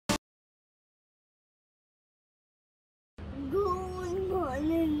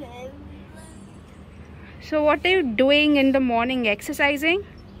So what are you doing in the morning? Exercising?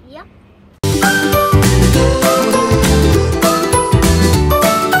 Yep.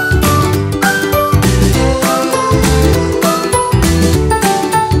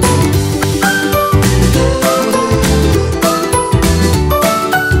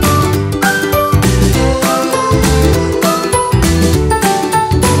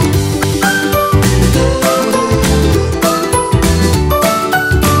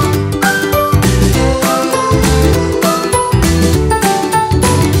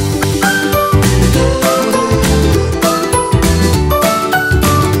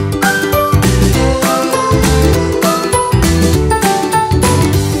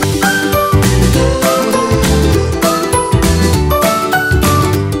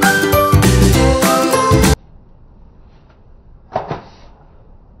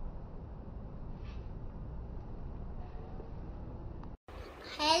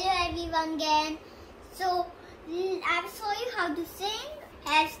 Hello everyone again. So I've shown you how to sing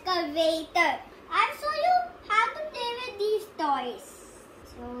Excavator. I've shown you how to play with these toys.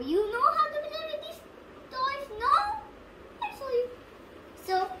 So you know how to play with these toys? No? I'll show you.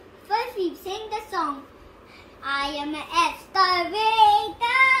 So first we sing the song. I am an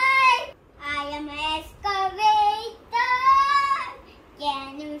excavator. I am an excavator.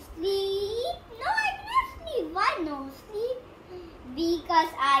 Can you sleep? No, I cannot sleep. Why no sleep?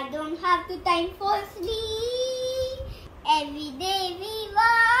 Because I don't have the time for sleep. Every day we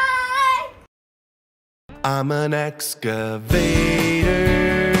work. I'm an excavator.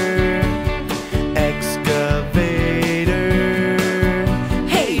 Excavator.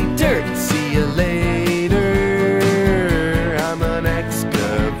 Hey dirt, see you later. I'm an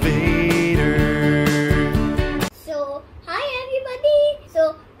excavator. So hi everybody.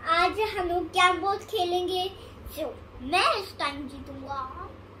 So आज हम लोग carrom board खेलेंगे. So मैं इस time जीतूंगा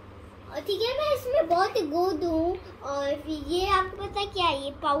और ठीक है. मैं इसमें बहुत गुड हूँ. और ये आपको पता क्या है?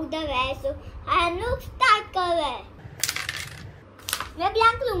 ये पाउडर है. सो हम लोग स्टार्ट कर रहे हैं. मैं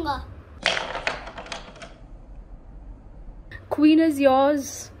ब्लैक लूंगा. Queen is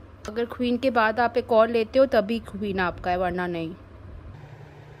yours. अगर क्वीन के बाद आप एक और लेते हो तभी क्वीन आपका है, वरना नहीं.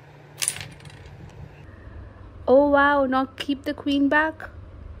 Oh wow, now keep the queen back.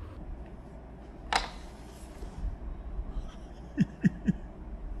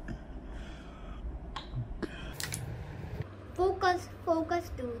 Focus,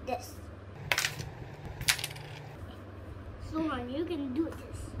 do this. Sohan, you can do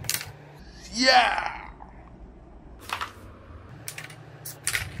this. Yeah!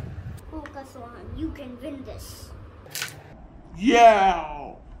 Focus, Sohan, you can win this.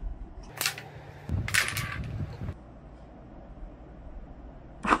 Yeah!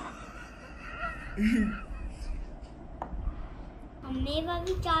 मेरे पास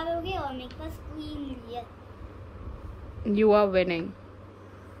भी 4 हो गए और मेरे पास क्वीन मिली है. You are winning.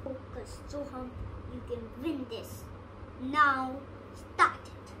 Focus, Sohan, you can win this. Now, start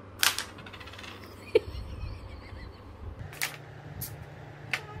it.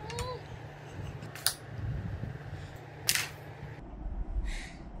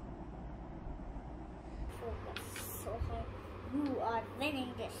 Focus, Sohan, you are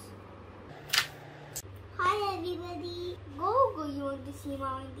winning this. Hi everybody. Go, you want to see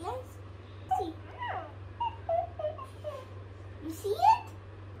my ideas? See. You see it?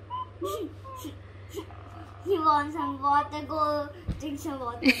 You want some water? Go drink some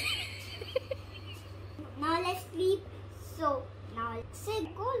water. Now let's sleep. So now let's say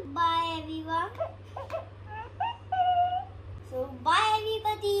goodbye everyone. So bye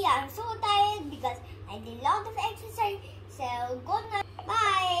everybody. I'm so tired because I did a lot of exercise. So good night.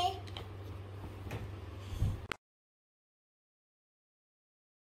 Bye.